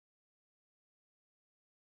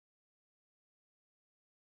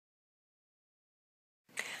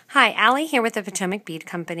Hi, Allie here with the Potomac Bead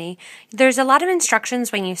Company. There's a lot of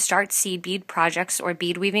instructions when you start seed bead projects or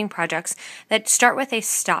bead weaving projects that start with a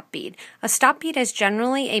stop bead. A stop bead is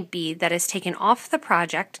generally a bead that is taken off the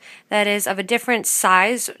project that is of a different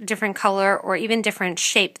size, different color, or even different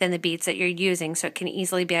shape than the beads that you're using, so it can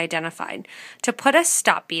easily be identified. To put a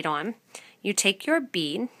stop bead on, you take your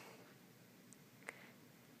bead.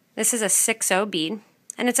 This is a 6-0 bead,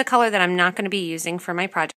 and it's a color that I'm not going to be using for my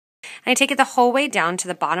project. I take it the whole way down to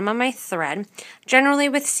the bottom of my thread. Generally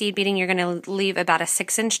with seed beading, you're going to leave about a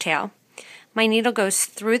 6-inch tail. My needle goes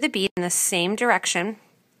through the bead in the same direction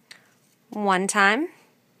one time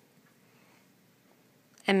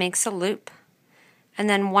and makes a loop, and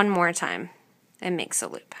then one more time and makes a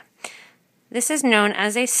loop. This is known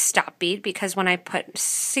as a stop bead because when I put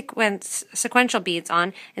sequential beads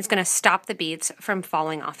on, it's going to stop the beads from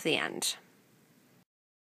falling off the end.